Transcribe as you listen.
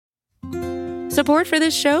Support for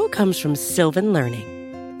this show comes from Sylvan Learning.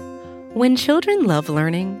 When children love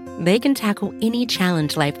learning, they can tackle any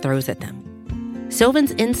challenge life throws at them.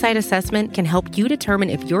 Sylvan's Insight Assessment can help you determine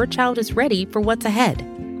if your child is ready for what's ahead.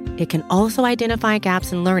 It can also identify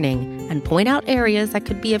gaps in learning and point out areas that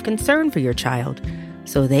could be of concern for your child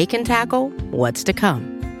so they can tackle what's to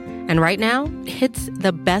come. And right now, it's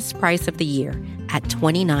the best price of the year at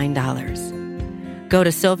 $29. Go to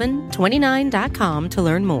sylvan29.com to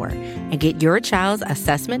learn more and get your child's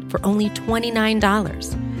assessment for only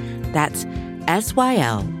 $29. That's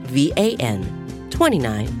SYLVAN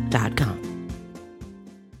 29.com.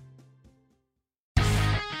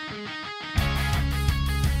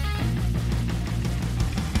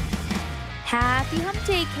 Happy Hump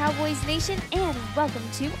Day, Cowboys Nation, and welcome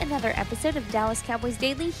to another episode of Dallas Cowboys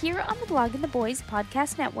Daily here on the Blog and the Boys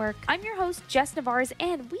Podcast Network. I'm your host, Jess Navarez,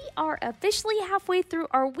 and we are officially halfway through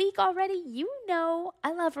our week already. You know,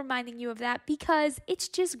 I love reminding you of that because it's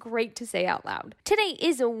just great to say out loud. Today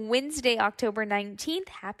is a Wednesday, October 19th.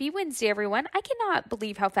 Happy Wednesday, everyone. I cannot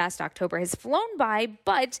believe how fast October has flown by,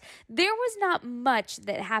 but there was not much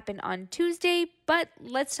that happened on Tuesday, but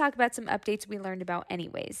let's talk about some updates we learned about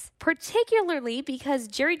anyways. Particularly because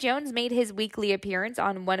Jerry Jones made his weekly appearance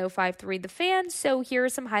on 105.3 The Fan, so here are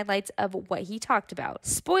some highlights of what he talked about.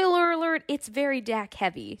 Spoiler alert, it's very Dak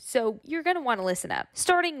heavy, so you're going to want to listen up.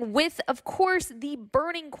 Starting with, of course, the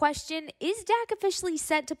burning question, is Dak officially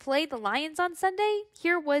set to play the Lions on Sunday?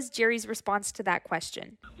 Here was Jerry's response to that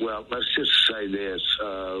question. Well, let's just say this.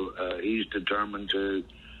 He's determined to.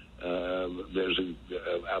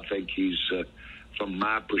 I think he's... From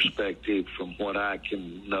my perspective, from what I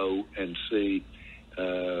can know and see,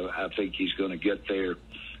 I think he's going to get there.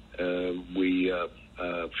 We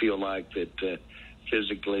feel like that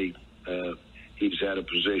physically he's at a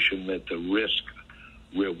position that the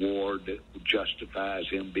risk-reward justifies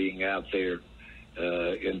him being out there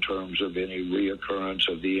in terms of any reoccurrence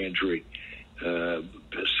of the injury.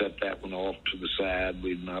 Set that one off to the side.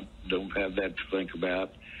 We don't have that to think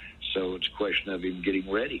about. So it's a question of him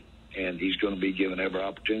getting ready. And he's going to be given every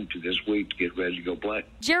opportunity this week to get ready to go play.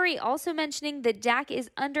 Jerry also mentioning that Dak is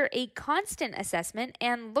under a constant assessment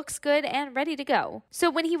and looks good and ready to go. So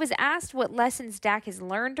when he was asked what lessons Dak has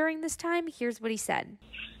learned during this time, here's what he said.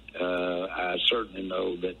 I certainly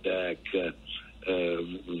know that Dak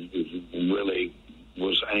really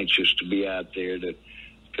was anxious to be out there to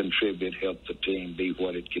contribute, help the team be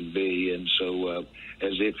what it can be. And so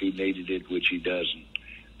as if he needed it, which he doesn't,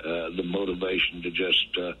 the motivation to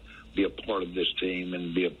just be a part of this team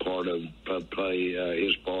and be a part of play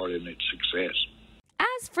his part in its success.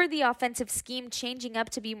 As for the offensive scheme changing up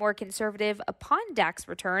to be more conservative upon Dak's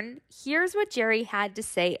return, here's what Jerry had to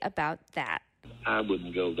say about that. I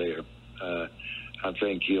wouldn't go there. I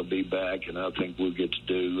think he'll be back, and I think we'll get to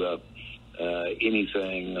do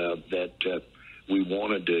anything that we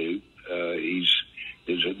want to do.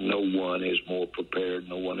 No one is more prepared.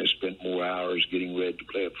 No one has spent more hours getting ready to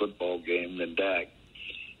play a football game than Dak.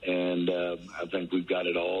 And I think we've got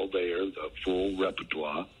it all there, the full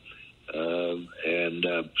repertoire.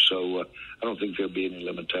 So I don't think there'll be any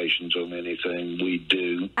limitations on anything we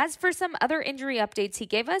do. As for some other injury updates he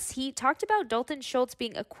gave us, he talked about Dalton Schultz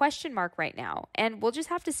being a question mark right now, and we'll just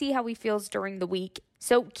have to see how he feels during the week.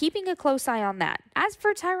 So keeping a close eye on that. As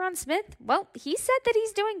for Tyron Smith, well, he said that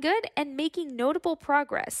he's doing good and making notable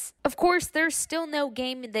progress. Of course, there's still no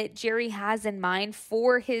game that Jerry has in mind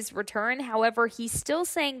for his return. However, he's still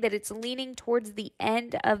saying that it's leaning towards the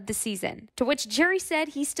end of the season. To which Jerry said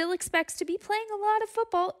he still expects to be playing a lot of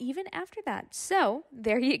football even after that. So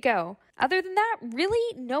there you go. Other than that,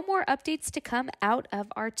 really no more updates to come out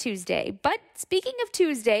of our Tuesday. But speaking of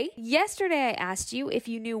Tuesday, yesterday I asked you if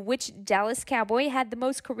you knew which Dallas Cowboy had the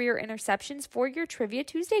most career interceptions for your Trivia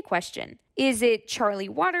Tuesday question. Is it Charlie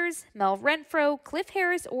Waters, Mel Renfro, Cliff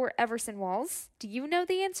Harris, or Everson Walls? Do you know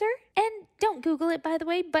the answer? And don't Google it, by the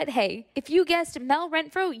way, but hey, if you guessed Mel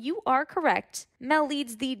Renfro, you are correct. Mel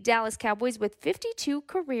leads the Dallas Cowboys with 52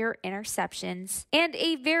 career interceptions. And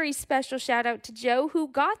a very special shout out to Joe, who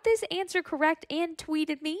got this answer correct and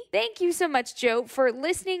tweeted me. Thank you so much, Joe, for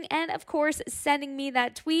listening and, of course, sending me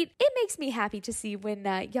that tweet. It makes me happy to see when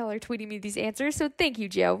y'all are tweeting me these answers, so thank you,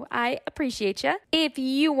 Joe. I appreciate you. If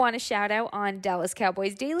you want a shout out on Dallas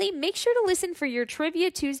Cowboys Daily, make sure to listen for your Trivia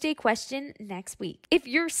Tuesday question next week. If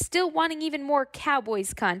you're still wanting even more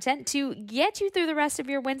Cowboys content to get you through the rest of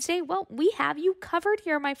your Wednesday, well, we have you you covered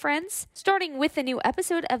here, my friends. Starting with a new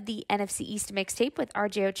episode of the NFC East mixtape with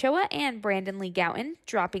RJ Ochoa and Brandon Lee Gowton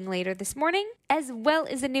dropping later this morning, as well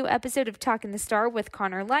as a new episode of Talking the Star with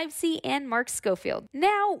Connor Livesey and Mark Schofield.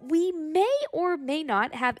 Now, we may or may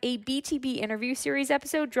not have a BTB interview series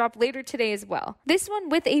episode drop later today as well. This one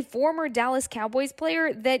with a former Dallas Cowboys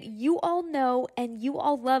player that you all know and you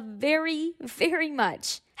all love very, very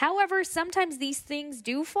much. However, sometimes these things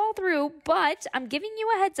do fall through, but I'm giving you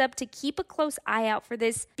a heads up to keep a close eye out for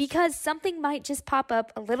this because something might just pop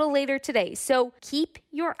up a little later today. So keep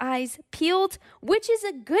your eyes peeled, which is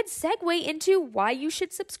a good segue into why you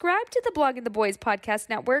should subscribe to the Blog and the Boys podcast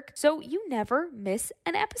network so you never miss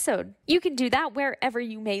an episode. You can do that wherever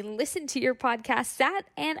you may listen to your podcasts at,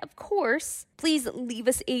 and of course, please leave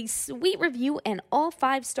us a sweet review and all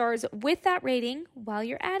 5 stars with that rating. While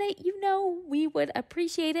you're at it, you know we would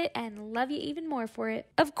appreciate it and love you even more for it.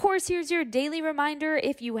 Of course, here's your daily reminder.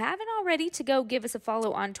 If you haven't already, to go give us a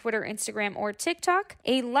follow on Twitter, Instagram, or TikTok,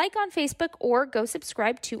 a like on Facebook, or go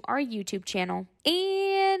subscribe to our YouTube channel.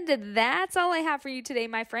 And that's all I have for you today,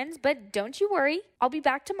 my friends. But don't you worry, I'll be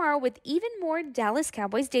back tomorrow with even more Dallas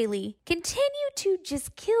Cowboys Daily. Continue to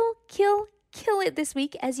just kill it this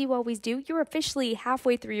week, as you always do. You're officially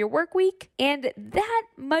halfway through your work week, and that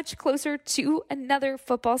much closer to another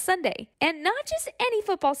football Sunday. And not just any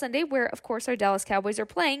football Sunday, where, of course, our Dallas Cowboys are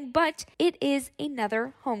playing, but it is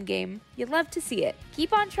another home game. You love to see it.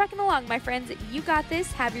 Keep on trucking along, my friends. You got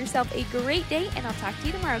this. Have yourself a great day, and I'll talk to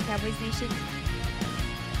you tomorrow, Cowboys Nation.